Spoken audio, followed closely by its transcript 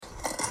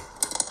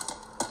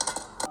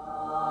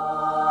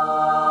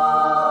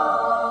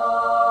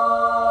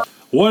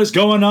What is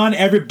going on,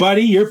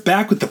 everybody? You're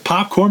back with the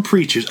Popcorn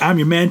Preachers. I'm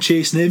your man,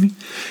 Chase Nibby.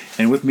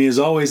 And with me, as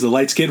always, the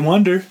light-skinned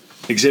wonder,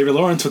 Xavier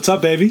Lawrence. What's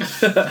up, baby?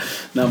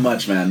 Not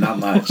much, man. Not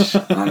much,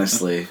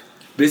 honestly.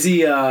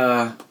 Busy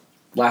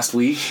last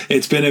week.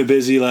 It's been a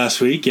busy last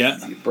week, yeah.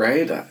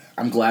 Right?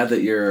 I'm glad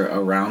that you're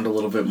around a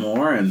little bit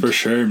more. And for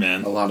sure,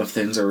 man. A lot of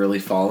things are really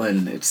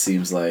falling, it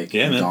seems like,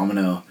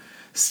 domino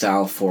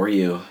style for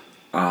you.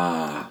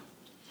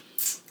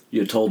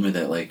 You told me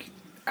that, like,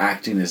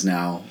 acting is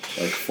now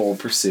like full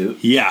pursuit.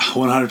 Yeah,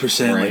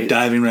 100%. Right? Like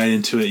diving right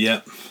into it.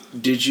 Yep.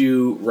 Did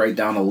you write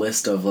down a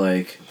list of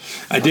like?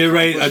 I did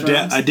write a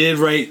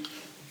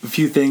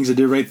few things. I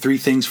did write 3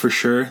 things for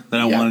sure that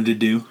I wanted to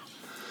do.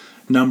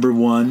 Number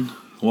 1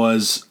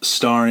 was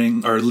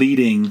starring or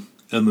leading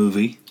a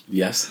movie.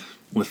 Yes.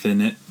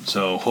 Within it,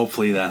 so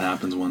hopefully that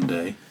happens one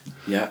day.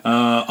 Yeah.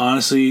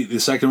 Honestly, the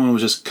second one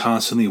was just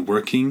constantly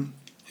working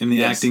in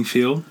the acting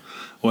field.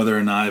 Whether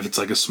or not if it's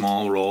like a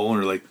small role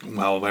or like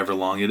however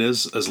long it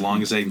is, as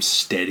long as I'm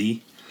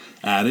steady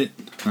at it,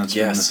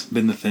 that's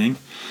been the thing.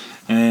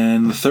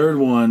 And the third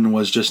one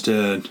was just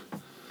to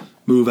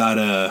move out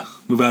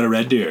of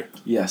Red Deer.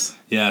 Yes.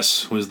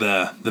 Yes, was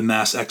the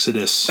mass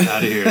exodus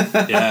out of here.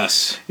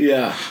 Yes.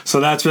 Yeah. So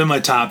that's been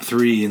my top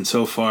 3, and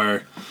so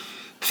far,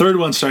 third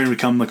one's starting to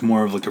become like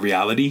more of like a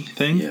reality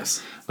thing.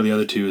 Yes. But the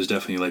other 2 is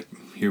definitely like,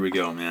 here we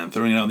go, man.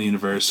 Throwing it out in the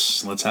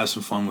universe. Let's have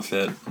some fun with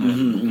it.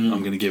 I'm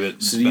going to give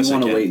it. So do you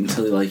want to wait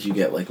until like you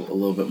get like a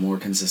little bit more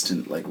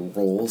consistent like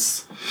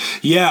roles?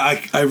 Yeah,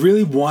 I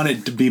really want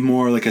it to be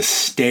more like a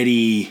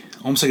steady,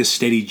 almost like a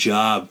steady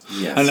job.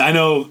 Yes. And I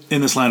know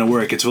in this line of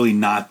work, it's really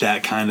not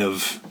that kind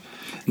of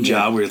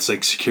job where it's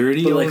like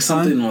security. But all like the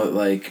time. something that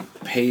like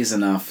pays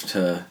enough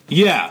to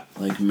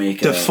like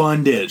make to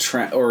fund it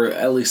or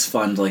at least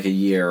fund like a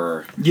year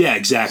or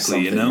exactly,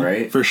 you know,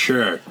 right? For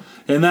sure.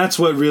 And that's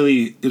what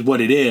really is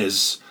what it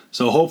is.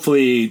 So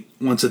hopefully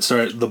once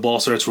the ball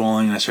starts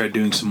rolling and I start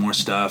doing some more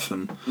stuff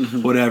and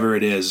whatever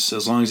it is,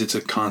 as long as it's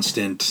a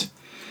constant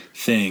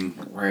thing.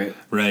 Right.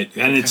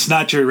 And it's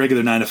not your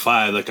regular 9 to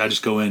 5. Like I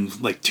just go in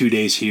like 2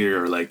 days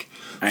here or like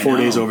 4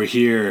 days over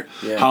here.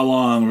 Yeah. How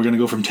long? We're going to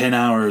go from 10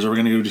 hours or we're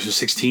going to go to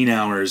 16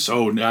 hours.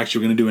 Oh, actually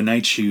we're going to do a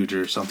night shoot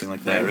or something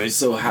like that, right?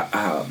 So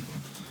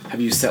have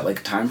you set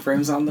like time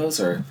frames on those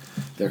or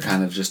they're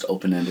kind of just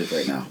open-ended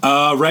right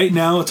now? Right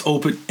now it's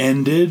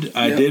open-ended. Yep.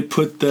 I did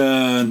put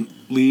the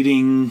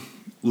leading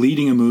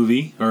a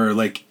movie or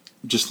like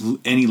just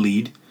any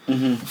lead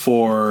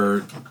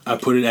I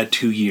put it at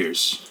 2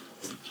 years.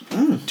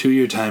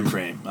 2-year time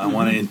frame. I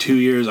want to in 2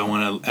 years I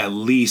want to at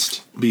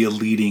least be a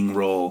leading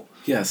role.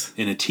 Yes.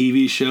 In a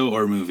TV show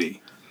or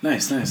movie.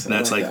 Nice.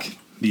 That's like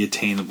the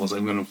attainables.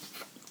 I'm going to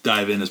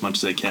dive in as much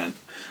as I can.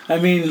 I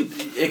mean,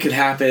 it could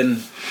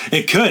happen.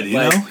 It could, you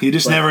know. You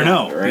just never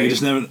know. Right?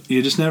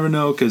 You just never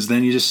know because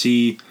then you just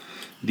see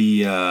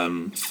the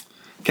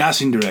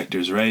casting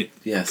directors, right?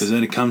 Yes. Because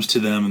then it comes to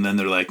them and then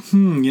they're like,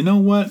 you know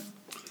what?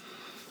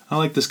 I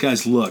like this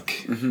guy's look.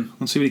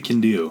 Let's see what he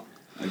can do.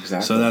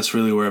 Exactly. So that's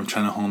really where I'm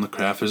trying to hone the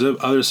craft.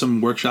 There's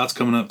some workshops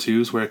coming up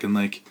too, where I can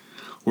like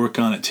work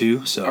on it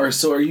too. So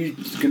are you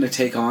gonna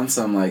take on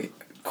some like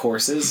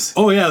courses?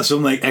 Oh yeah,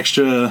 some like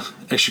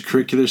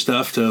extracurricular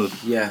stuff to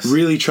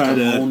really try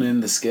to hone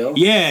in the skill.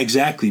 Yeah,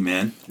 exactly,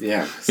 man.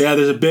 Yeah. Yeah,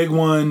 there's a big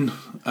one.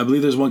 I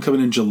believe there's one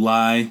coming in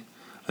July.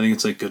 I think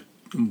it's like a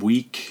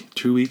week,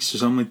 2 weeks or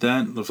something like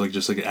that. Looks like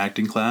just like an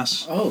acting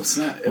class. Oh,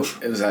 snap. It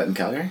was that in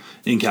Calgary?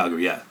 In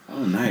Calgary, yeah.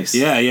 Oh, nice.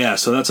 Yeah.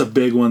 So that's a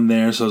big one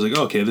there. So I was like,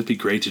 okay, that'd be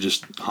great to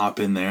just hop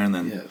in there and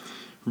then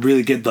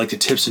really get like the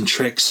tips and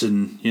tricks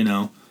and, you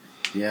know,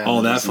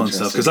 all that fun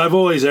stuff. Because I've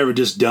always ever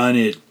just done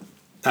it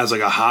as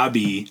like a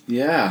hobby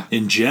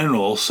in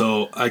general.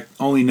 So I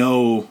only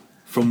know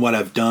from what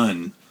I've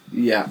done.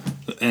 Yeah.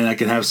 And I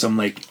can have some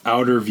like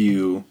outer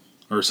view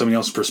or somebody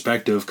else's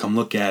perspective come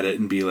look at it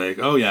and be like,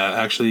 oh yeah,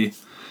 actually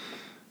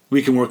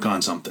we can work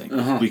on something.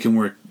 We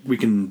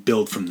can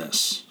build from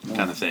this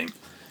kind of thing.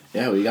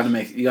 Yeah, you gotta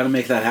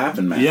make that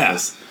happen, man.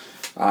 Yes.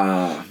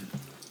 At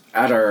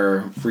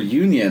our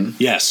reunion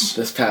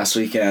this past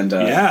weekend.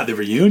 The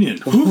reunion.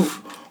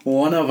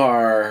 One of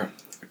our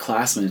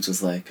classmates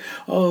was like,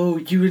 "Oh,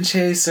 you and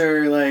Chase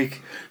are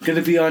like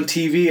gonna be on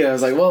TV." I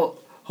was like, "Well,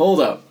 hold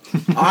up,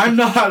 I'm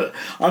not.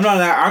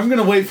 I'm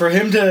gonna wait for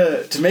him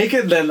to make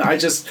it. Then I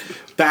just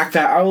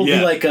backpack. I will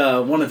be like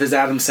one of his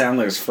Adam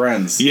Sandler's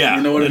friends. Yeah,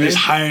 you know what I mean. Just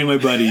hiring my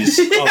buddies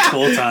all the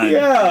whole time.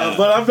 Yeah,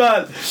 but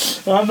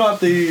I'm not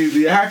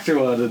the actor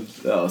one. And,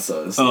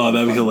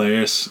 that'd be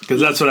hilarious. Because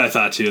that's what I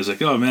thought too. I was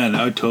like, oh man,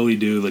 I would totally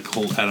do like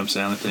whole Adam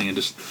Sandler thing and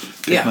just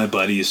pick my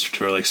buddies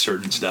for like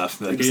certain stuff.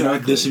 Like, exactly. You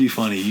know, this would be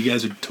funny. You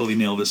guys would totally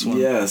nail this one.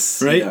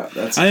 Yes, right. Yeah,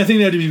 I think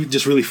that'd be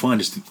just really fun.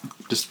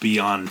 Just be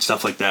on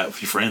stuff like that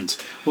with your friends.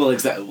 Well,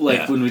 exactly.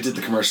 Like when we did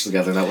the commercial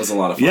together, that was a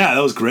lot of fun. Yeah,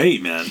 that was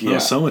great, man. That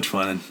was so much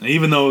fun. And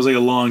even though it was like a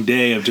long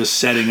day of just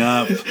setting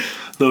up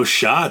those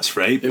shots,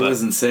 right? It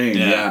was insane.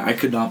 Yeah, I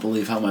could not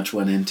believe how much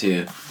went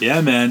into.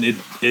 Yeah, man.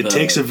 It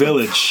takes a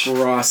village.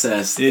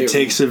 Process. It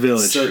takes a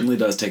village. Certainly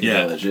does take a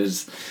village.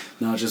 It's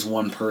not just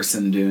one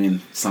person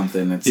doing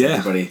something. It's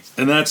everybody.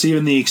 And that's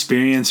even the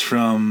experience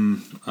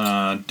from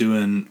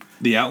doing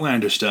the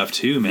Outlander stuff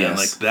too, man. Yes.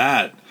 Like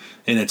that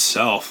in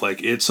itself,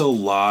 like it's a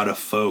lot of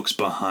folks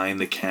behind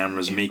the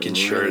cameras making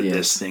sure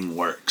this thing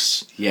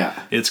works.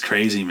 Yeah. It's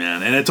crazy,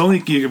 man. And it's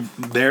only you're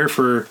there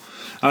for,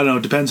 I don't know,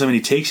 it depends how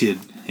many takes you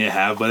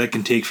have, but it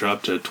can take for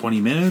up to 20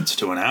 minutes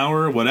to an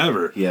hour,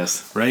 whatever.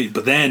 Yes. Right?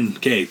 But then,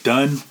 okay,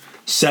 done,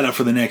 set up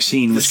for the next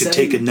scene, which could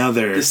take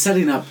another... The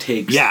setting up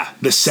takes... Yeah,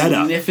 the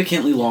setup.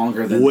 Significantly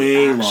longer than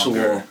the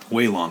actual...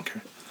 Way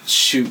longer.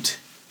 Shoot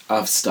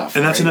of stuff.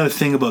 And that's another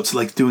thing about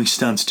like doing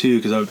stunts too,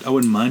 because I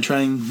wouldn't mind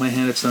trying my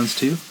hand at stunts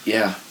too.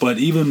 Yeah. But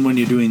even when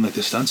you're doing like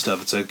the stunt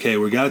stuff, it's like, okay,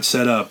 we got it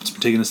set up. It's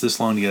been taking us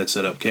this long to get it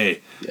set up. Okay,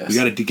 we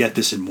got to get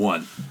this in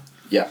one.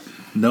 Yeah.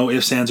 No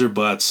ifs, ands, or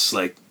buts.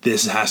 Like,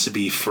 this has to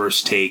be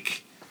first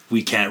take.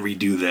 We can't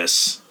redo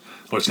this,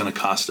 or it's going to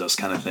cost us,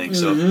 kind of thing.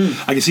 So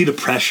I can see the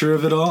pressure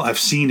of it all. I've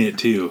seen it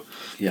too.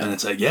 Yeah. And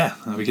it's like, yeah,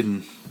 we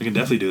can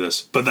definitely do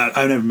this. But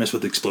I've never messed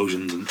with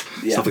explosions and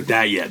stuff like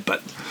that yet.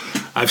 But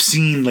I've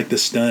seen like the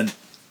stunt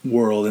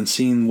world and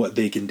seen what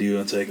they can do.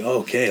 And it's like,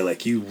 okay,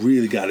 like you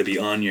really got to be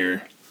on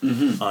your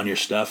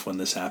stuff when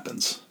this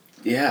happens.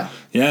 Yeah.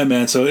 Yeah,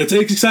 man. So it's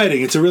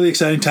exciting. It's a really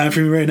exciting time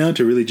for me right now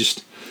to really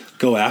just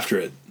go after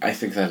it. I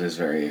think that is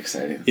very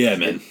exciting. Yeah,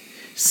 man.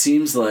 It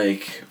seems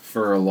like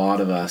for a lot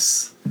of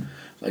us,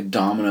 like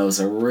dominoes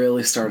are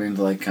really starting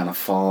to like kind of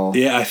fall.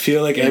 Yeah, I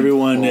feel like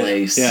everyone. Yeah,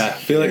 I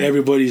feel like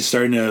everybody's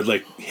starting to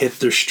like hit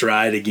their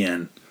stride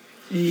again.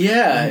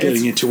 Yeah,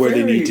 getting into where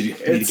they need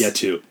to get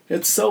to.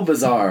 It's so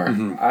bizarre.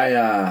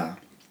 I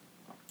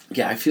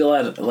feel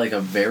at like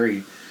a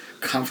very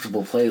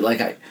comfortable place.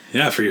 Like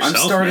for yourself.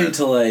 I'm starting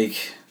to like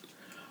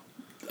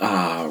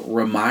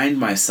remind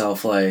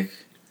myself like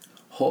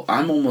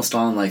I'm almost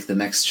on like the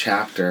next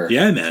chapter.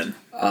 Yeah, man.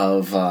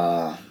 Of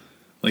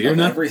like you're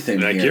not everything.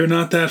 Like here. You're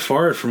not that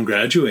far from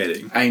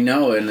graduating. I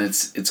know, and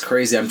it's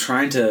crazy. I'm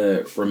trying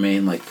to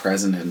remain like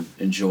present and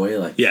enjoy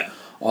like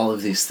all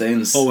of these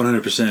things. Oh,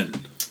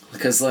 100%.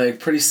 Because like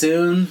pretty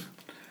soon.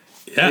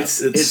 Yeah,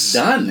 it's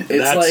done.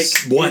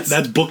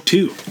 That's book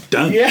 2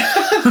 done. Yeah,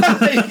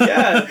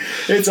 yeah,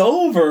 it's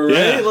over,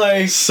 right? Yeah.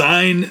 Like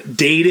sign,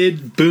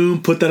 dated,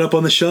 boom, put that up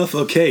on the shelf.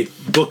 Okay,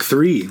 book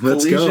 3,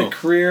 let's go. Collegiate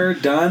career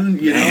done.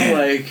 You know,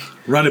 like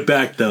run it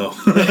back though.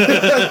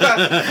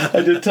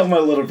 I did tell my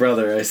little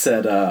brother. I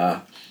said,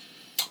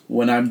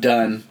 when I'm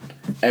done,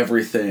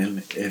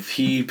 everything. If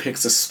he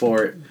picks a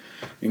sport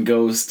and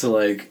goes to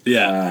like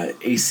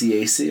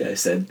ACAC, I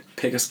said,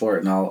 pick a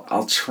sport and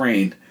I'll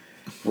train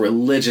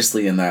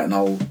religiously in that, and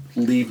I'll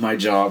leave my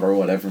job or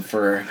whatever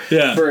for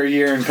a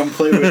year and come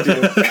play with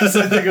you, because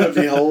I think it would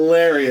be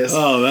hilarious.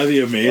 Oh, that'd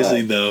be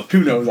amazing though.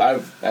 Who knows?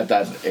 At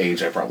that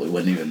age I probably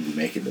wouldn't even be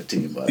making the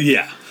team, but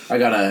I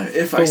gotta,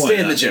 if I stay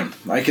in the gym,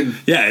 I can.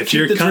 Yeah, if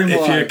you're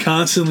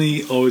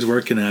constantly always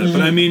working at it.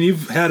 But I mean,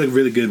 you've had a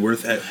really good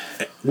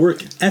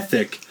work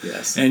ethic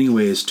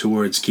anyways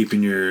towards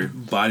keeping your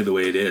body the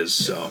way it is.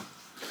 So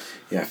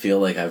I feel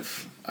like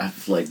I've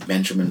like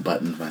Benjamin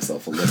Buttoned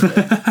myself a little bit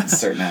in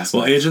certain aspects.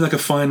 Well, aging like a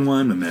fine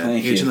wine, my man.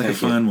 Aging like a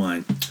fine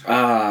wine.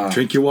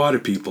 Drink your water,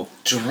 people.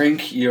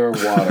 Drink your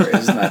water.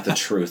 Isn't that the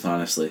truth,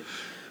 honestly?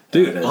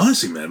 Dude,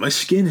 honestly, man, my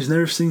skin has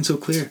never seen so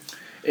clear.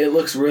 It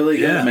looks really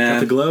good, man. Got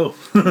the glow.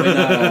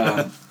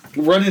 When,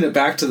 running it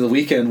back to the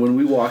weekend when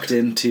we walked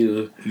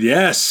into...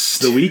 Yes,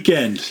 the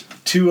weekend.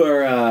 To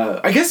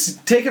our... I guess,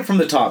 take it from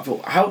the top.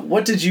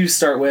 What did you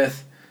start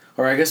with?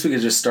 Or I guess we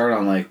could just start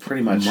on like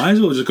pretty much... Might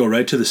as well just go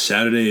right to the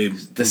Saturday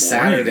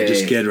morning.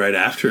 Just get right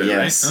after it,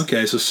 right?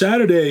 Okay, so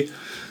Saturday,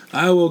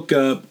 I woke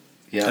up.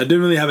 Yeah. I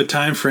didn't really have a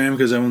time frame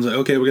because everyone's like,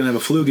 okay, we're going to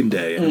have a Flugen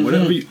day. And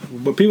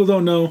what people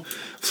don't know,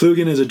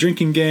 Flugen is a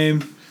drinking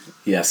game.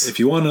 Yes. If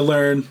you want to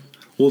learn,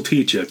 we'll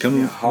teach you.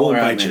 Come, we'll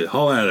invite you.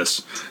 Holler at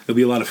us. It'll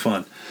be a lot of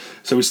fun.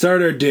 So we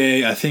started our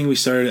day. I think we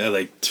started at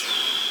like...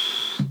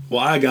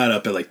 Well, I got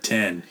up at like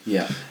 10.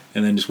 Yeah.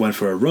 And then just went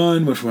for a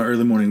run, my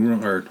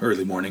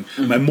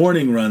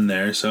morning run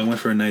there. So I went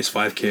for a nice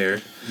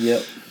 5K.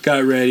 Yep.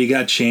 Got ready,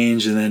 got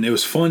changed, and then it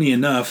was funny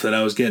enough that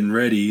I was getting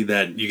ready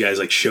that you guys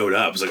like showed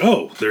up. I was like,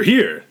 oh, they're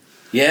here.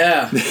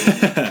 Yeah.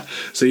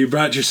 So you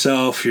brought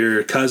yourself,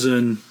 your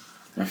cousin,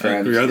 my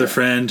friend, your other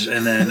friend,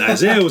 and then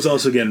Isaiah was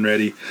also getting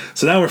ready.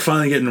 So now we're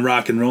finally getting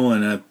rock and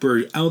rolling.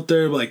 We're out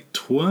there like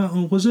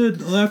 12. Was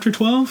it after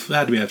 12? It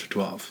had to be after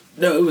 12.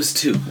 No, it was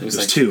 2. It was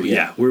like 2,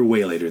 yeah. We're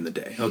way later in the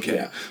day. Okay.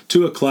 Yeah.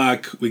 2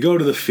 o'clock, we go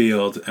to the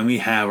field, and we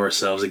have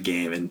ourselves a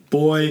game. And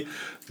boy,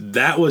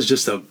 that was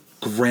just a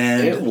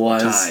grand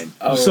time.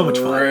 It was so much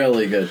fun.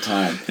 Really good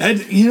time.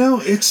 And, you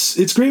know,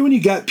 it's great when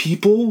you got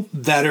people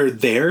that are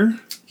there.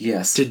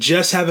 Yes. To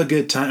just have a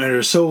good time. And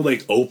are so,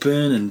 like,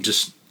 open and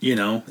just... You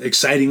know,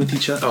 exciting with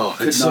each other. Oh,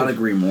 could not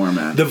agree more,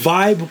 man. The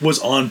vibe was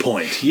on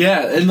point.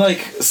 Yeah, and like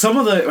some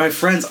of my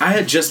friends, I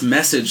had just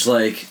messaged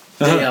like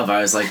day of.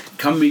 I was like,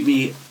 "Come meet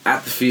me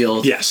at the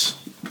field."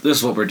 Yes. this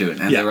is what we're doing.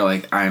 And they were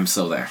like, I am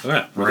so there.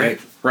 Yeah, right?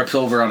 Rip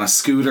over on a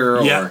scooter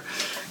or,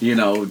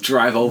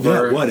 drive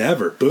over. Yeah,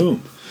 whatever.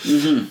 Boom.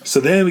 Mm-hmm. So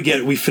then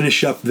we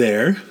finish up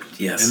there.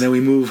 Yes. And then we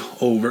move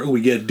over.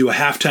 We do a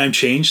halftime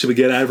change, so we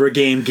get out of our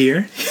game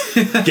gear,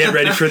 get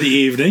ready for the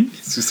evening. We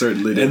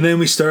certainly did. And then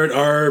we start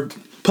our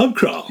pub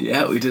crawl.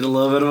 Yeah, we did a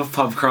little bit of a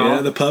pub crawl.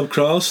 Yeah, the pub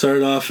crawl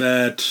started off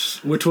at,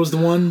 which was the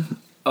one?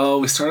 Oh,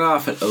 we started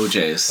off at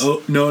OJ's.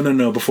 Oh,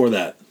 no, before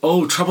that.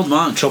 Oh, Troubled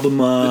Monk. Troubled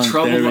Monk. The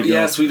Troubled Monk.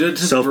 Yes, we did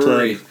to the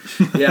brewery.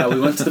 Yeah, we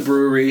went to the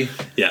brewery.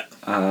 Yeah.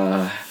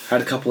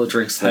 Had a couple of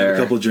drinks there.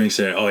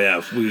 Oh,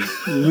 yeah.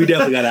 We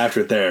definitely got after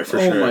it there, for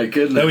sure. Oh, my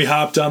goodness. Then we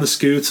hopped on the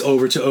scoots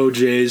over to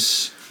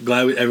OJ's.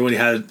 Glad everybody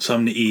had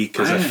something to eat,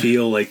 because I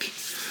feel like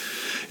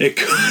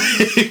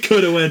it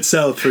could have went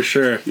south, for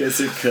sure. Yes,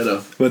 it could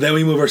have. But then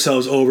we move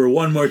ourselves over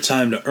one more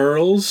time to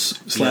Earl's,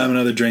 slam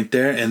another drink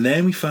there, and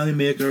then we finally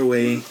make our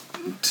way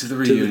to the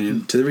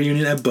reunion. To the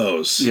reunion at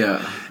Beau's.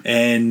 Yeah.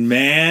 And,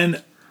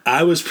 man,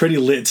 I was pretty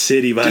lit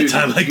city by the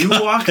time I got you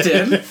walked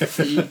in.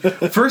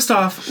 First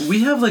off,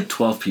 we have like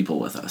 12 people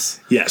with us.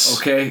 Yes.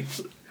 Okay?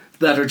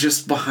 That are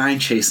just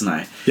behind Chase and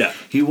I. Yeah.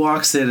 He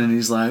walks in and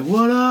he's like,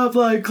 what up,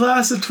 like,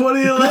 class of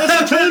 2011?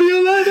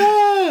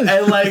 2011!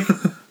 And, like,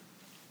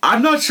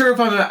 I'm not sure if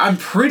I'm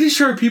pretty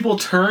sure people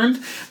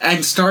turned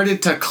and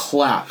started to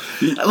clap.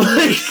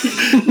 Like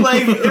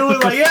it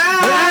was like,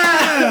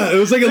 yeah! It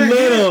was like a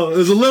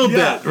little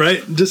bit,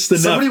 right? Just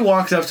enough. Somebody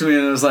walked up to me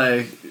and was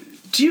like,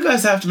 do you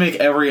guys have to make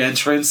every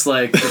entrance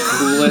like the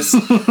coolest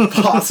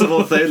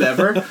possible thing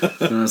ever?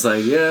 And I was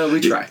like, yeah,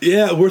 we try.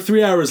 Yeah, we're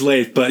 3 hours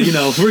late, but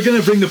we're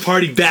gonna bring the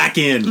party back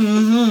in.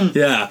 Mm-hmm.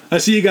 Yeah, I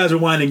see you guys are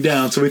winding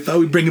down, so we thought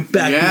we'd bring it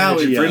back. Yeah,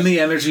 we bring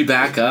the energy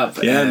back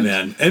up. Yeah,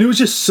 man, and it was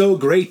just so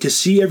great to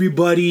see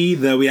everybody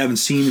that we haven't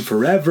seen in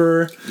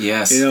forever.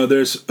 Yes,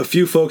 there's a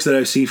few folks that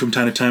I've seen from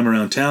time to time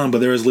around town, but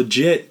there was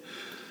legit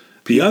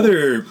the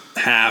other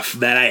half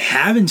that I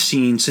haven't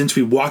seen since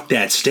we walked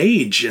that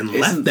stage and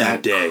left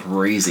that day.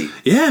 Crazy.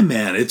 Yeah,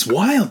 man. It's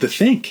wild to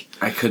think.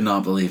 I could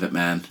not believe it,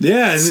 man.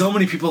 Yeah. So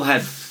many people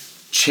had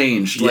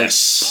changed.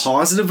 Yes. Like,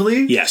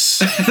 positively.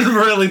 Yes. And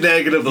really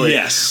negatively.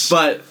 Yes.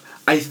 But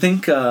I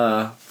think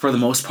for the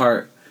most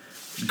part,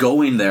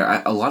 going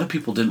there, a lot of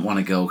people didn't want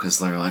to go because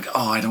they're like,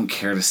 oh, I don't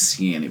care to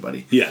see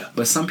anybody. Yeah.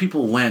 But some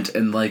people went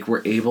and like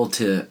were able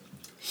to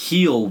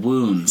heal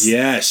wounds.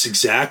 Yes,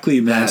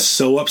 exactly, man.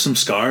 Sew up some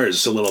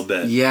scars a little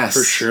bit. Yes,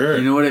 for sure.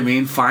 You know what I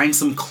mean? Find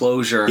some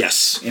closure.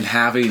 Yes, in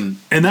having.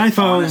 And I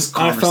found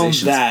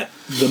that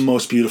the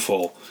most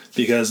beautiful,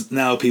 because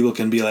now people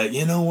can be like,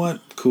 you know what,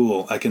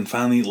 cool. I can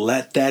finally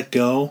let that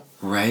go.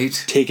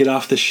 Right. Take it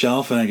off the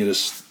shelf, and I can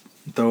just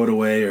throw it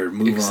away or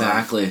move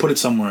on. Put it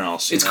somewhere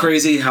else. It's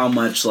crazy how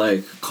much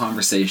like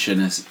conversation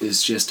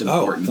is just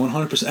important.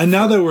 100%. And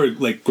now that we're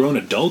like grown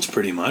adults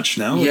pretty much,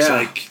 now it's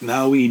like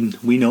now we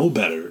know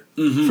better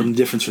from the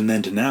difference from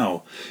then to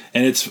now.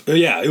 And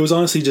it was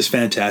honestly just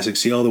fantastic.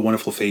 See all the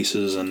wonderful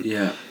faces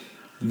and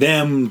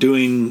them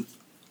doing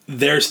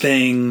their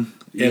thing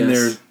in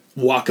their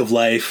walk of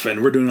life,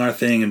 and we're doing our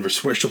thing, and we're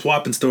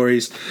swapping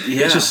stories.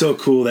 Yeah. It's just so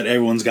cool that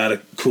everyone's got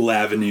a cool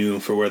avenue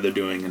for where they're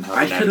doing and how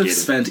they navigate it. I could have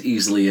spent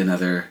easily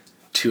another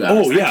 2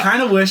 hours. Oh, yeah. I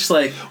kind of wish,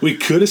 like... We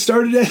could have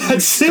started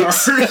at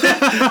 6.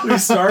 We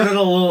started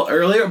a little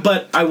earlier,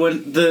 but I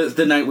wouldn't...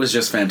 The night was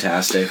just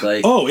fantastic.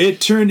 Like, it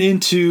turned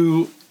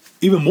into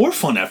even more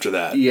fun after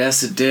that.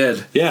 Yes, it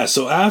did. Yeah,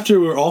 so after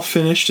we were all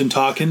finished and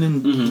talking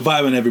and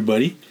vibing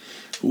everybody,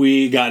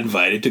 we got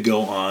invited to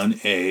go on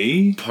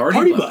a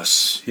party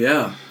bus.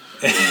 Yeah.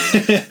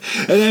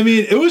 And I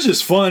mean, it was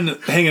just fun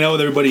hanging out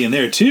with everybody in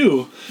there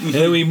too. And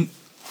then we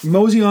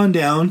mosey on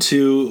down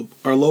to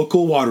our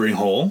local watering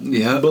hole,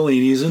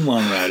 Bellini's and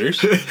Long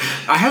Riders.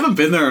 I haven't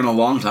been there in a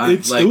long time.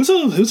 It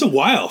was a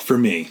while for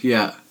me.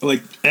 Yeah.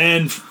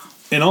 And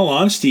in all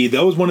honesty,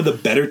 that was one of the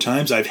better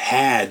times I've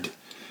had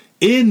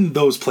in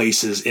those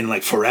places in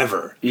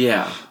forever.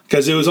 Yeah.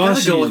 Because it was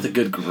honestly... You gotta go with a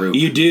good group.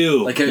 You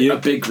do. A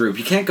big group.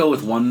 You can't go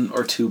with 1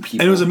 or 2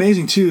 people. And it was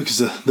amazing, too, because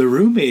the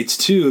roommates,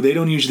 too, they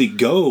don't usually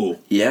go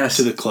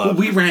to the club.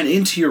 We ran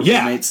into your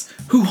roommates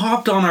who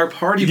hopped on our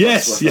party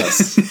bus with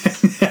us.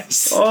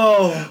 Yes.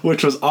 Oh.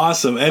 Which was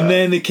awesome. And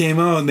then they came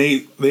out and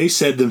they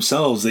said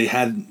themselves they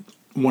had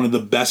one of the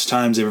best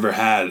times they've ever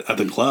had at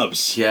the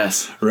clubs.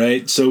 Yes.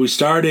 Right? So we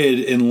started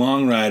in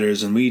Long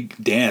Riders and we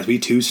danced. We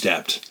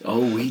two-stepped.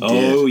 Oh, we did.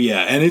 Oh, yeah.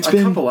 And it's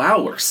been... a couple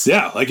hours.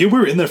 Yeah. We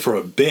were in there for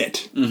a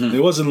bit. Mm-hmm.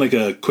 It wasn't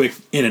a quick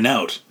in and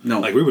out.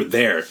 No. We were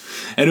there.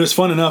 And it was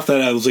fun enough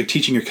that I was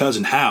teaching your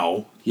cousin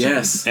how.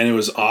 Yes. And it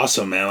was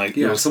awesome,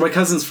 man. So my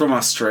cousin's from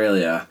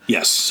Australia.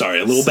 Yes.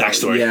 Sorry. A little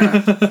backstory.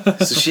 Yeah.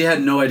 So she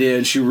had no idea,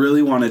 and she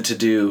really wanted to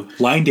do...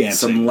 line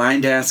dancing. Some line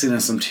dancing and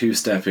some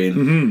two-stepping.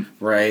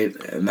 Mm-hmm. Right?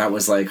 And that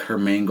was her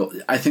main goal.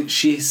 I think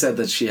she said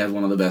that she had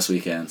one of the best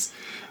weekends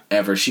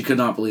ever. She could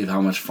not believe how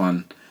much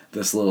fun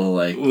this little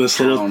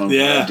town of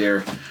Red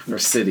Deer or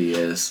city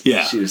is.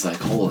 Yeah. She was like,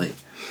 holy...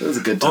 It was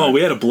a good time. Oh,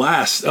 we had a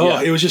blast. Oh,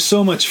 yeah. It was just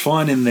so much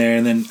fun in there.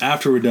 And then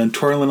after we're done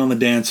twirling on the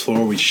dance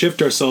floor, we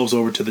shift ourselves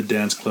over to the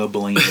dance club,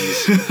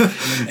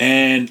 Bellini's.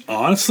 And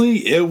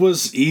honestly, it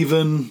was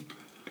even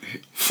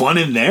fun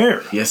in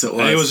there. Yes, it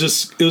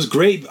was. It was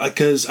great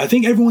because I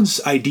think everyone's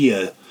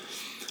idea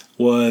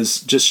was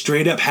just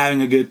straight up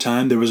having a good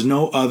time. There was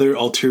no other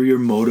ulterior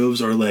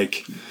motives or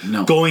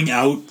going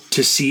out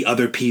to see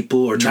other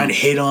people or trying to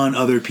hit on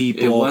other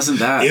people. It wasn't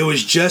that. It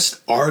was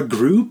just our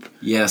group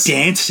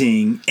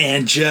dancing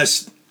and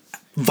just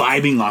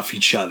vibing off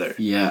each other.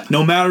 Yeah.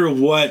 No matter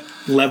what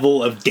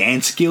level of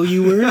dance skill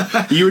you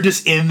were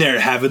just in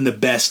there having the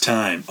best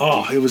time.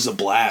 Oh, it was a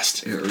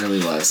blast. It really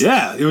was.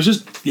 Yeah, it was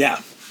just,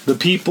 the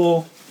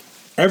people...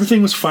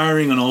 Everything was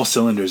firing on all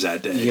cylinders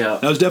that day. Yeah.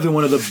 That was definitely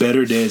one of the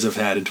better days I've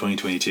had in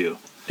 2022.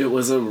 It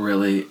was a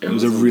really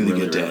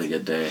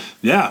good day.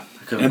 Yeah.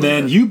 And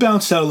then you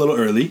bounced out a little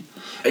early.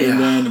 Yeah. And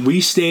then we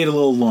stayed a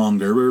little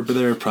longer. We were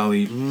there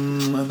probably, I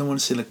don't want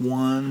to say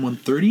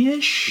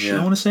 1:30-ish,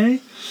 I want to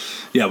say.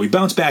 Yeah, we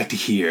bounced back to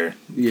here.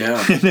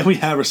 Yeah. And then we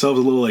have ourselves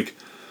a little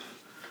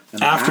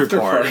after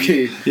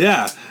party.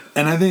 Yeah.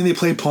 And I think they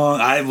played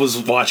Pong. I was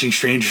watching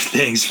Stranger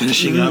Things,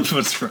 finishing up,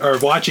 or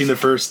watching the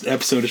first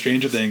episode of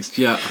Stranger Things.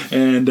 Yeah.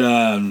 And,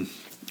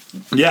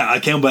 I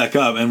came back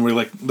up, and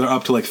we're they're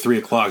up to 3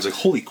 o'clock. It's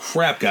holy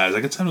crap, guys.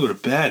 It's time to go to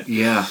bed.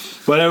 Yeah.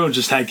 But everyone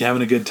just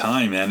having a good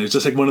time, man. It's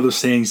just one of those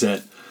things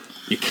that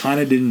you kind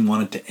of didn't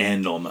want it to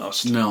end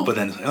almost. No. But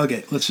then it's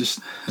okay, let's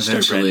just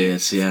eventually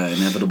it's,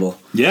 inevitable.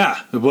 Yeah.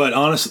 But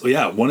honestly,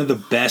 one of the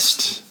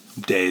best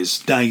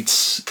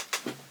nights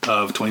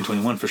of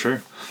 2021 for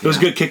sure. It was a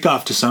good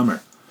kickoff to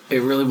summer.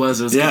 It really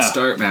was. It was a good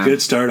start, man.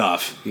 Good start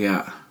off.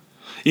 Yeah.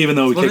 Even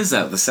though What is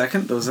that? The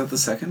second? Was that the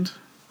second?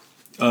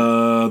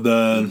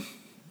 The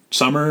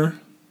summer.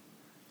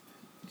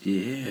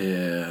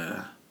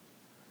 Yeah.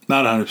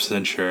 Not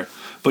 100% sure,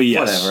 but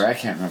yes. Whatever. I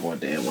can't remember what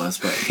day it was,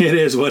 but it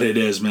is what it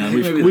is, man.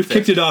 We've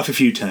kicked it off a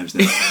few times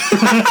now.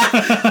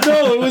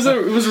 No, it was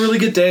a really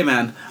good day,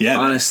 man. Yeah.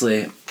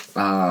 Honestly,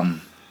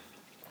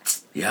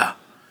 yeah.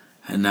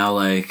 And now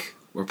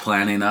we're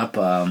planning up.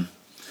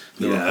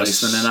 The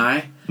replacement and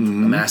I, a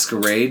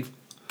masquerade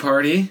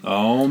party.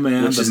 Oh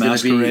man, the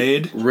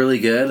masquerade! Really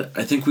good.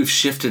 I think we've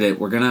shifted it.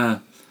 We're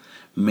gonna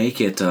make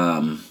it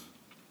a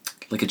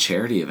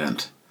charity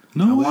event.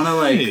 No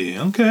way.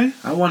 Okay.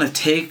 I want to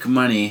take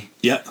money.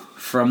 Yeah.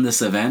 From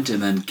this event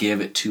and then give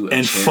it to a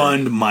and charity.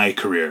 Fund my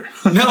career.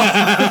 No,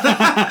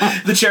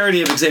 the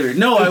charity of Xavier.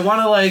 No, I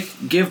want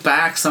to give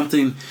back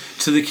something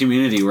to the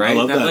community. Right.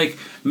 I love that.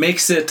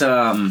 Makes it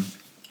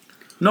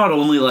not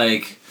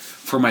only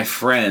for my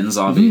friends,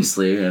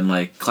 obviously,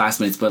 and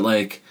classmates, but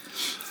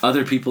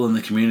other people in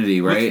the community,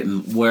 right?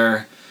 And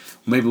where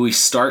maybe we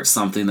start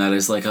something that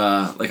is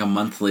a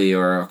monthly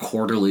or a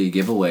quarterly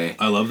giveaway.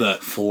 I love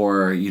that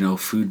for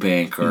food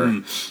bank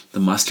or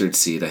the mustard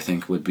seed. I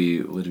think would be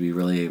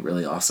really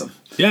really awesome.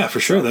 Yeah, for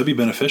sure, that'd be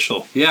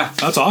beneficial. Yeah,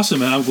 that's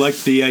awesome, man. I like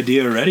the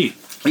idea already.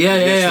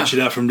 Yeah. Switch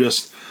it out from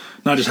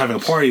not just having a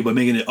party, but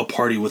making it a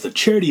party with a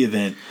charity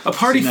event. A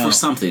party for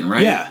something,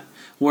 right? Yeah.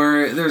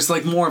 Where there's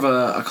more of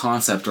a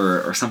concept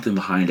or something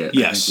behind it.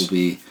 Yes. I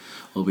think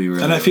will be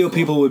really. And I feel cool.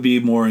 People would be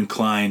more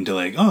inclined to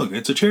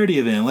it's a charity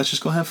event. Let's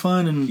just go have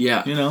fun and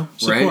support.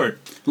 Right?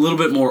 A little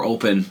bit more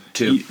open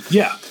too.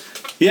 Yeah.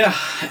 Yeah.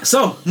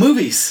 So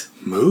movies.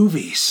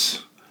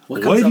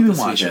 What have you been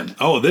watching? Weekend?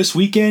 Oh, this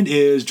weekend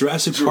is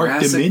Jurassic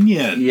Park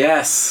Dominion.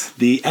 Yes.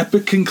 The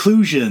epic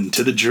conclusion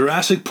to the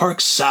Jurassic Park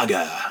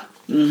saga.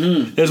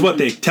 Mm-hmm. Is what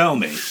they tell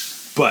me.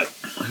 But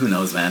who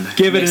knows, man?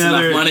 Give it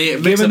another money.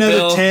 Give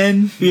another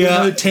 10. Yeah,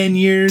 another 10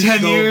 years.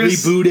 10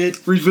 years.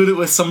 Reboot it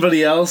with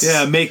somebody else.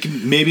 Yeah,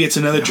 maybe it's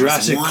another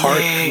Jurassic Park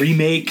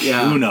remake.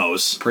 Yeah. Who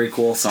knows?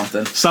 Prequel,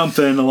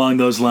 something along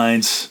those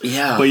lines.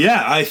 Yeah. But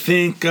yeah, I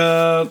think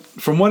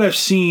from what I've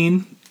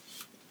seen,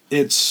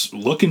 it's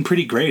looking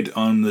pretty great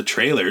on the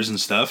trailers and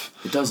stuff.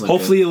 It does look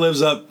Hopefully good. It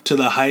lives up to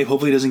the hype.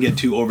 Hopefully it doesn't get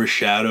too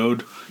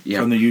overshadowed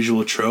from the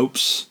usual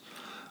tropes.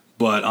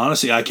 But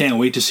honestly, I can't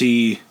wait to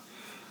see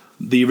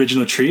the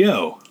original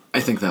trio.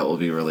 I think that will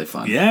be really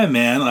fun. Yeah,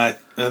 man. I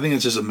think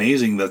it's just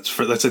amazing. That's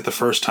the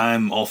first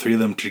time all three of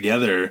them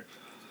together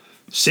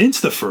since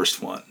the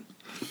first one.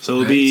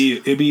 So it'd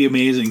be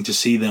amazing to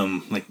see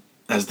them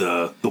as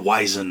the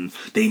wizened.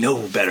 They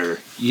know better.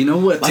 You know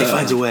what? Life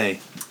finds a way.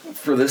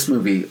 For this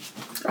movie,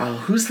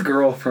 who's the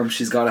girl from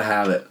She's Gotta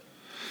Have It?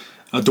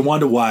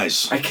 DeWanda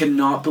Wise. I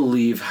cannot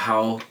believe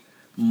how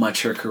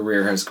much her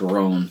career has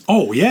grown.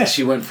 Oh yeah.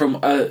 She went from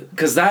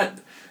because that.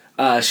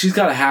 She's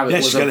Gotta Have It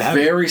was a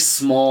very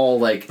small,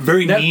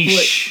 very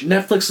niche.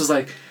 Netflix was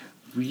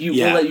we'll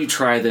let you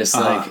try this,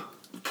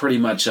 pretty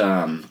much,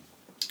 what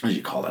do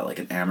you call that?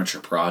 An amateur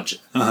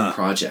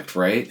project,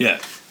 right? Yeah.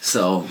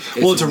 So,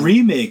 it's a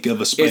remake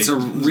of a Spike. It's a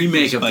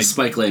remake of the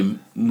Spike Lee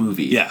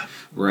movie. Yeah.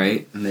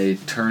 Right? And they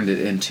turned it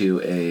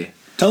into a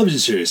television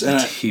series, a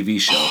TV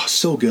show. Oh,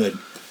 so good.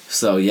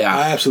 So yeah,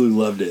 I absolutely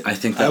loved it. I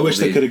think I wish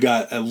they could have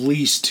got at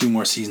least 2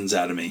 more seasons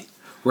out of me.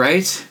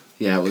 Right?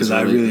 Yeah, it was. Because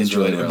I really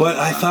enjoyed it. But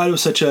I thought it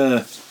was such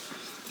a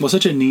Well,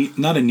 such a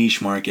not a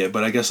niche market,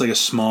 but I guess like a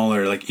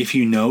smaller, like if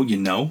you know, you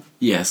know.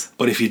 Yes.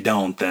 But if you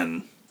don't,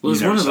 then well,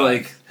 it's one of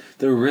like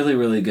they're really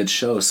really good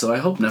shows. So I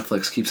hope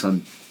Netflix keeps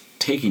on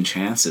taking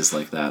chances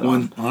like that.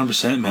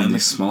 100%, man. On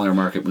these smaller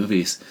market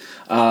movies.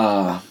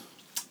 But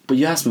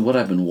you asked me what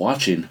I've been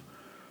watching.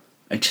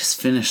 I just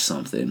finished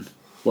something.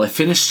 Well, I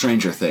finished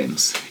Stranger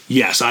Things.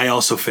 Yes, I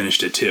also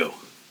finished it too.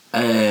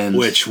 And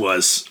which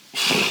was,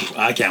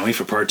 I can't wait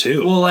for part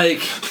 2. Well,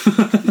 like,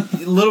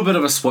 a little bit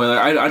of a spoiler.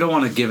 I don't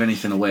want to give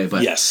anything away,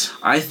 but yes.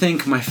 I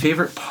think my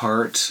favorite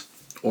part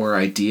or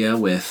idea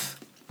with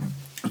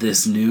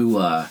this new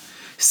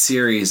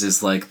series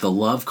is like the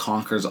love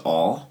conquers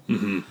all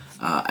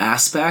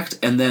aspect,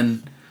 and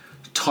then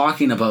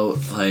talking about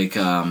like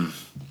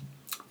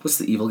what's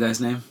the evil guy's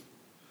name?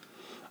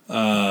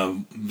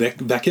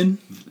 Vecna.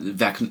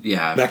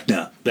 Yeah.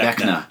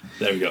 Vecna.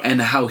 There we go. And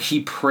how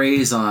he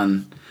preys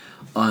on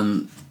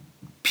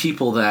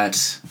people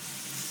that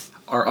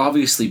are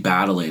obviously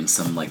battling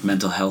some like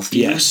mental health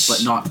issues,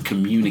 but not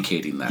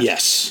communicating that.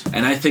 Yes.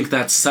 And I think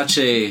that's such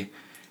a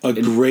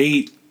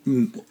great,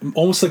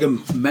 almost like a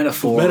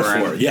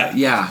metaphor. Yeah.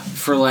 Yeah.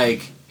 For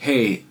like,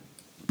 hey,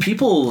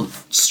 people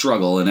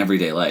struggle in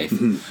everyday life,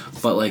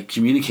 but like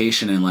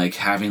communication and like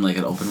having like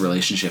an open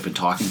relationship and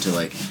talking to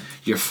like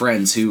your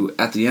friends who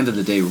at the end of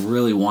the day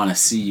really want to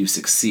see you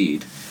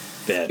succeed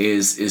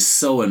is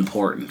so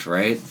important,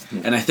 right?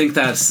 And I think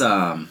that's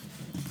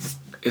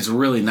it's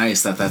really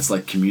nice that that's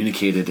like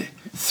communicated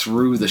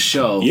through the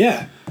show.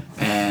 Yeah.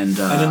 And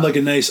then like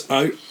a nice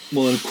art,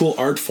 a cool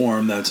art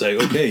form that's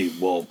like, okay,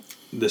 well,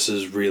 this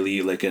is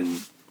really like a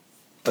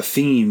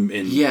theme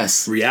in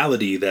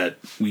reality that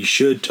we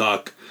should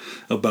talk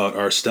about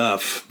our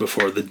stuff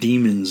before the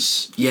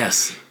demons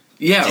take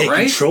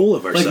control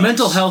of ourselves. Like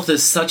mental health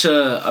is such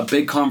a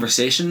big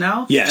conversation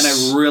now. Yes. And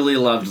I really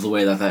loved the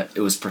way that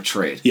it was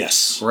portrayed.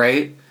 Yes.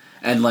 Right?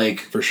 And like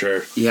for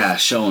sure. Yeah,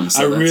 shown.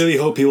 So I really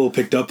hope people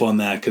picked up on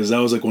that because that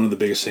was like one of the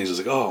biggest things. I was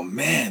like, oh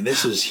man,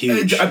 this is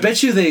huge. I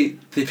bet you they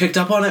picked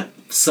up on it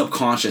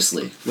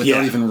subconsciously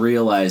without even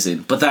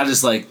realizing. But that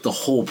is like the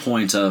whole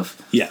point of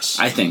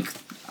I think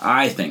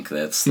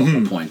that's the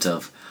whole point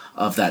of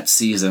that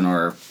season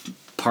or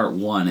part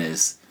 1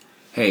 is,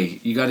 hey,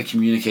 you got to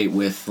communicate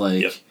with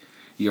like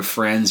your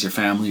friends, your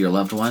family, your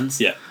loved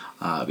ones. Yeah.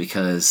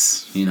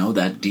 Because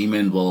that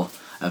demon will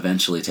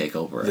eventually take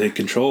over. Take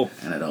control.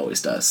 And it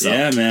always does. So.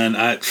 Yeah, man.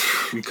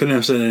 You couldn't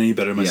have said it any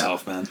better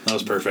myself, man. That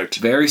was perfect.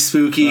 Very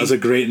spooky. That was a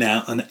great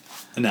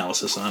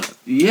analysis on it.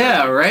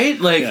 Yeah, right?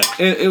 Like,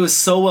 it was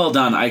so well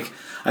done.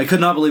 I could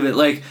not believe it.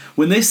 Like,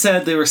 when they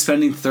said they were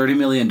spending $30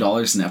 million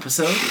an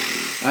episode,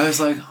 I was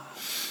like,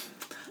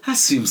 that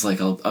seems like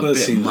a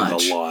bit much.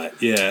 Like a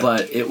lot, yeah.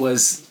 But it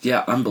was,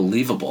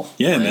 unbelievable.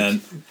 Yeah,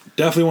 man.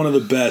 Definitely one of the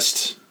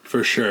best,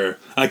 for sure.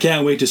 I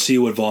can't wait to see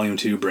what Volume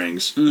 2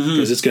 brings,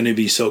 because it's going to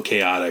be so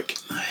chaotic.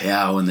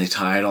 Yeah, when they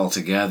tie it all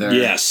together.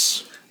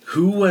 Yes.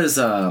 Who was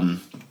in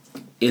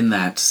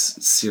that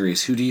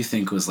series? Who do you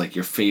think was like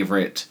your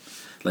favorite,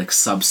 like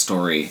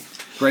sub-story?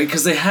 Right?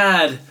 Because they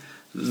had...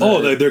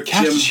 their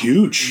cast is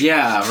huge.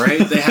 Yeah,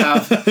 right? They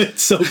have...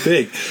 It's so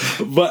big.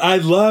 But I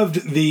loved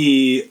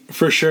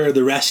for sure,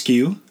 the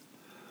rescue.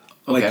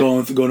 Okay. Like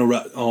going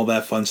to all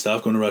that fun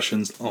stuff, going to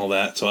Russians, all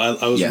that. So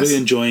I was really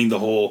enjoying the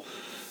whole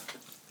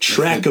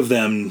trek of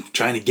them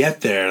trying to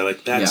get there.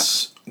 Like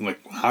that's like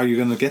how are you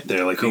going to get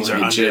there? Like things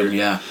are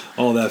under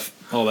all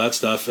that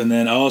stuff. And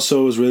then I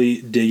also was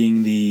really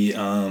digging the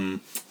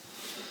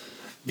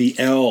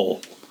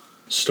L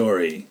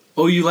story.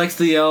 Oh, you liked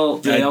the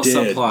L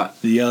subplot.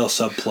 The L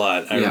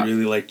subplot. I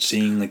really liked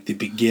seeing like the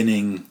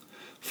beginning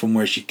from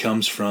where she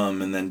comes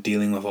from and then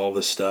dealing with all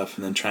this stuff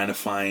and then trying to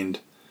find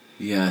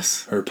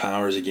her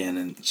powers again.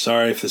 And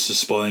sorry if this is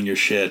spoiling your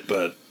shit,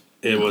 but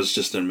it was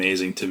just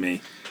amazing to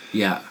me.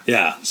 Yeah.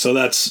 Yeah. So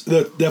that's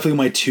definitely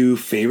my 2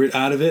 favorite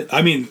out of it.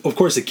 I mean, of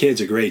course the kids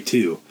are great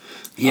too.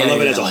 I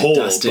love it as a whole,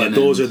 but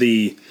those are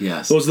the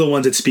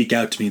ones that speak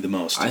out to me the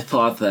most. I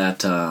thought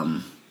that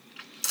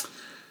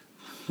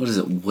what is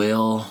it,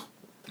 Will?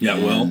 Yeah,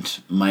 Will.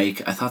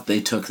 Mike. I thought they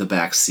took the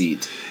back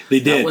seat. They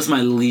did. That was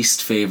my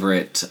least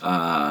favorite.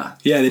 They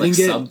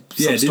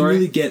didn't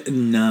really get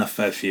enough.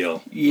 I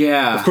feel.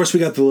 Yeah. Of course, we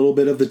got the little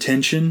bit of the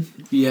tension.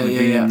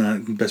 Yeah.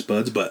 Not best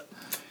buds, but.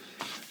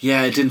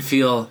 Yeah, it didn't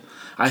feel.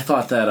 I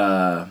thought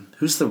that.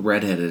 Who's the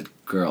redheaded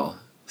girl?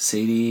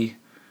 Sadie.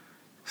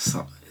 Is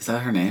that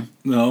her name?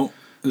 No,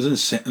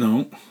 isn't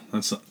no.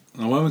 That's not.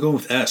 Why am I going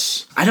with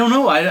S? I don't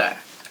know.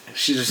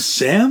 She just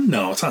Sam?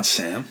 No, it's not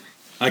Sam.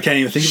 I can't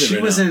even think of it right now.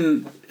 She was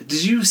in...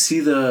 Did you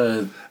see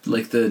the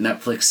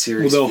Netflix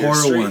series the horror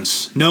Street?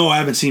 Ones. No, I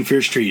haven't seen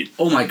Fear Street.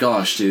 Oh my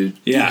gosh, dude.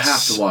 Yes. You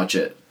have to watch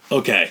it.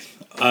 Okay.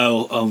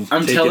 I'm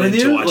take telling it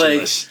into you,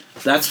 like, list.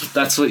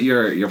 That's what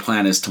your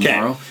plan is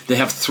tomorrow. Okay. They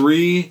have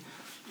 3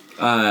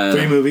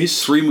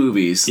 movies. 3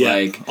 movies. Yeah.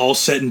 Like all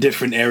set in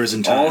different eras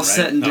in time. All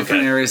set in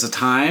different areas of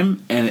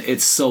time. And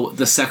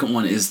the second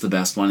one is the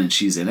best one and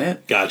she's in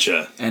it.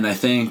 Gotcha. And I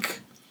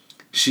think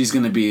she's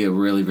gonna be a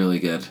really, really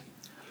good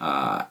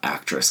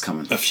actress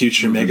coming. A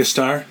future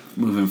megastar?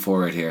 Moving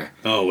forward here.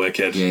 Oh,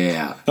 wicked.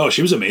 Yeah. Oh,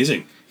 she was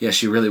amazing. Yeah,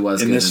 she really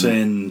was in good. This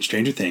and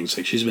Stranger Things.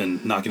 Like, she's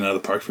been knocking it out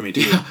of the park for me,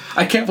 too. Yeah,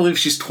 I can't believe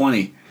she's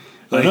 20.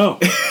 Like, I know.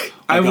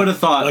 I would have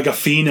thought... Like a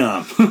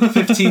phenom.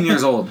 15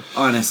 years old,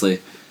 honestly.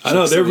 I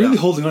know, they're really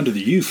holding on to the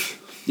youth.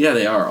 Yeah,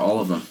 they are, all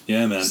of them.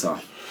 Yeah, man. So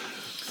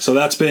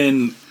that's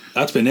been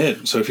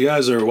it. So if you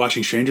guys are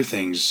watching Stranger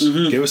Things,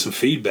 give us some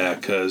feedback,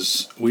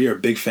 because we are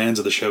big fans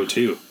of the show,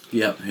 too.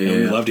 Yep. Yeah,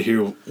 and we'd love to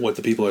hear what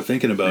the people are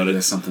thinking about it.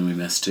 There's something we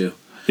missed, too.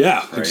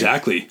 Yeah, right.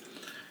 Exactly.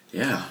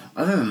 Yeah.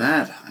 Other than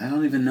that, I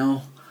don't even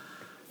know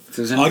if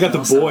there's anything I got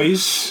The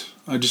Boys.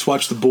 I just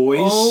watched The Boys.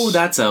 Oh,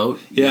 that's out.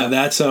 Yeah,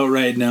 that's out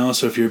right now.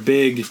 So if you're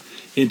big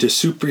into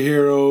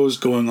superheroes,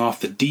 going off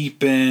the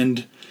deep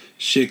end,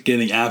 shit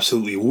getting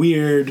absolutely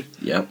weird,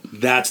 yep,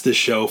 that's the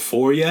show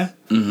for you.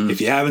 If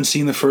you haven't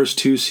seen the first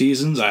 2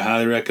 seasons, I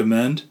highly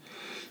recommend.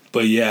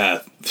 But yeah,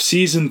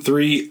 season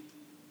 3,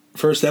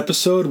 first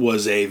episode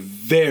was a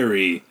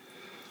very...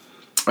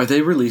 Are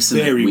they releasing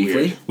it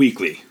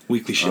weekly?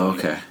 Weekly show. Oh,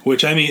 okay.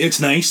 Which, I mean, it's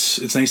nice.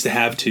 It's nice to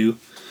have, too.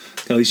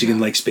 At least you can,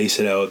 like, space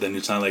it out. Then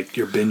it's not like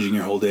you're binging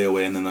your whole day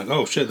away and then like,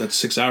 oh, shit, that's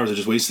 6 hours I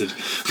just wasted.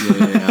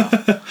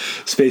 Yeah.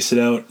 Space it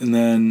out. And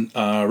then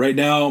right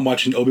now I'm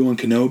watching Obi-Wan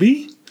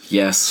Kenobi.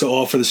 Yes. So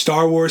all for the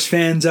Star Wars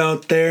fans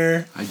out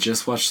there. I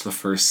just watched the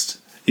first...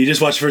 You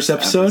just watched the first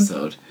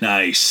episode?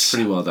 Nice.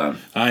 Pretty well done.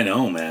 I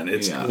know, man.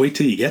 Wait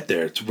till you get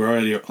there. We're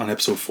already on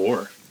episode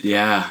 4.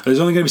 Yeah. There's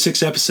only going to be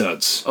 6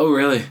 episodes. Oh,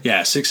 really?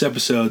 Yeah, 6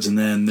 episodes, and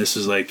then this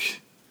is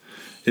like...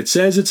 It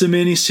says it's a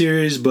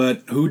mini-series,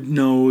 but who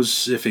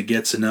knows if it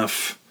gets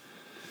enough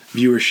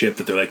viewership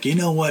that they're like, you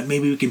know what,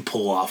 maybe we can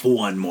pull off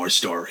one more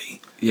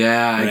story.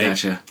 Yeah, right? I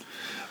gotcha.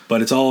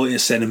 But it's all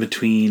set in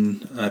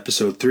between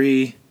episode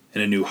 3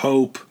 and A New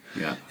Hope.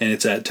 Yeah. And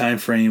it's that time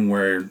frame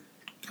where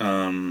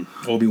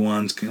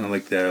Obi-Wan's kind of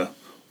like the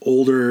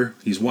older,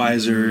 he's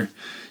wiser,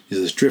 he's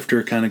this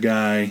drifter kind of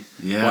guy,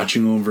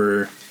 watching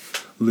over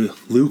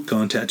Luke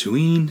on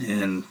Tatooine,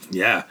 and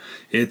yeah,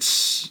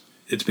 it's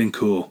been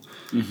cool.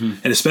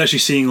 And especially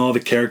seeing all the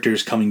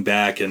characters coming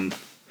back, and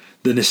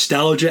the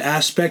nostalgia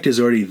aspect is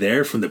already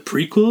there from the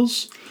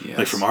prequels,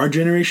 like from our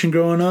generation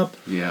growing up.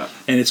 Yeah,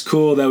 and it's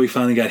cool that we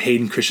finally got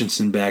Hayden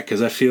Christensen back,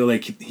 because I feel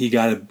like he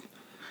got a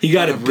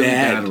really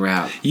bad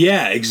rap.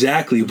 Yeah,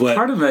 exactly. But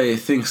part of me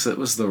thinks it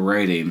was the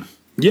writing.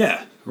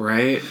 Yeah.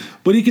 Right?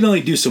 But he can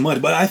only do so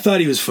much. But I thought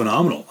he was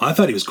phenomenal. I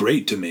thought he was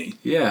great to me.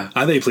 Yeah.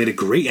 I thought he played a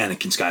great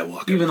Anakin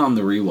Skywalker. Even on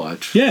the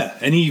rewatch. Yeah,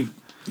 and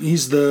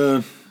he's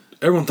the...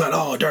 Everyone thought,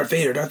 oh, Darth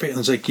Vader. And I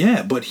was like,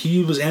 yeah, but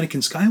he was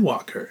Anakin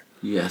Skywalker.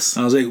 Yes.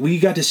 And I was like, we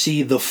got to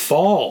see the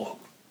fall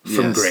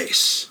from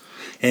grace.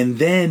 And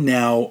then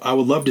now, I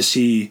would love to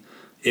see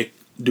it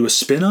do a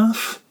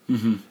spin-off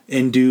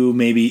and do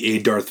maybe a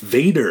Darth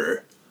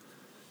Vader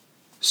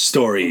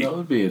story. Well, that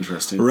would be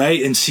interesting.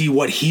 Right? And see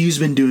what he's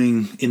been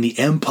doing in the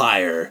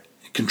Empire,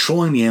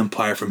 controlling the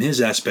Empire from his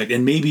aspect,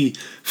 and maybe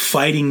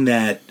fighting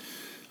that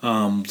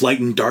light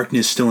and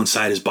darkness still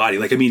inside his body.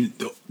 Like, I mean,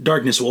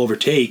 darkness will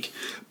overtake,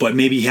 but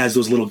maybe he has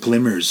those little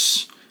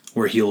glimmers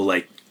where he'll,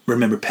 like,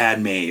 remember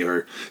Padme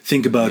or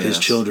think about his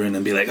children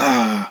and be like,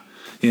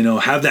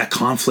 have that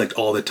conflict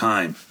all the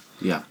time.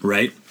 Yeah.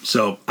 Right?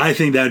 So I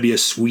think that would be a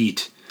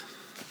sweet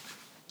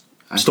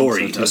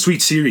story, a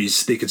sweet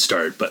series they could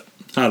start, but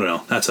I don't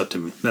know. That's up to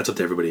me. That's up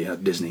to everybody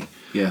at Disney.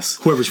 Yes.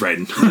 Whoever's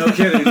writing. No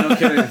kidding.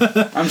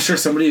 I'm sure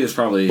somebody is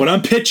probably... But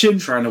I'm pitching.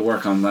 Trying to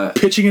work on that.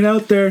 Pitching it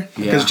out there.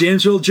 Because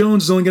James Earl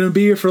Jones is only going to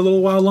be here for a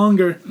little while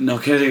longer. No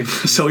kidding.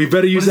 So he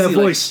better use that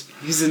voice.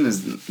 Like? He's in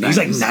his 90s. He's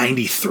like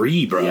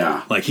 93, bro.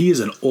 Yeah. Like, he is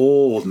an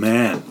old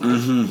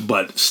man.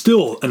 But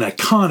still an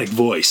iconic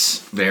voice.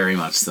 Very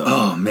much so.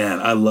 Oh,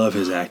 man. I love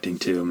his acting,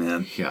 too,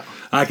 man. Yeah.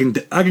 I can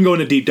go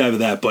into a deep dive of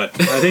that, but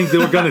I think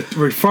that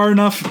we're far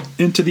enough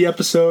into the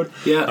episode.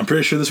 Yeah. I'm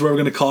pretty sure this is where we're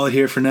going to call it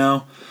here for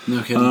now.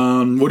 No kidding.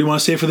 What do you want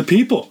to say for the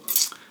people?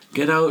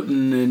 Get out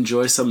and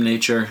enjoy some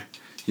nature.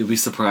 You'll be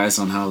surprised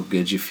on how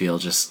good you feel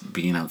just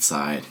being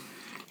outside.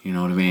 You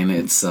know what I mean?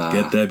 It's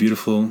get that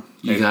beautiful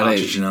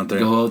oxygen out there.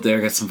 Go out there,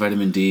 get some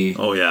vitamin D.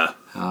 Oh yeah.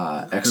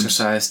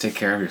 Exercise, take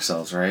care of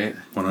yourselves, right?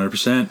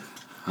 100%.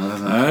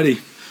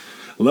 Alrighty.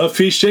 Love,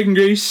 peace, chicken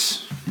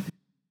grease.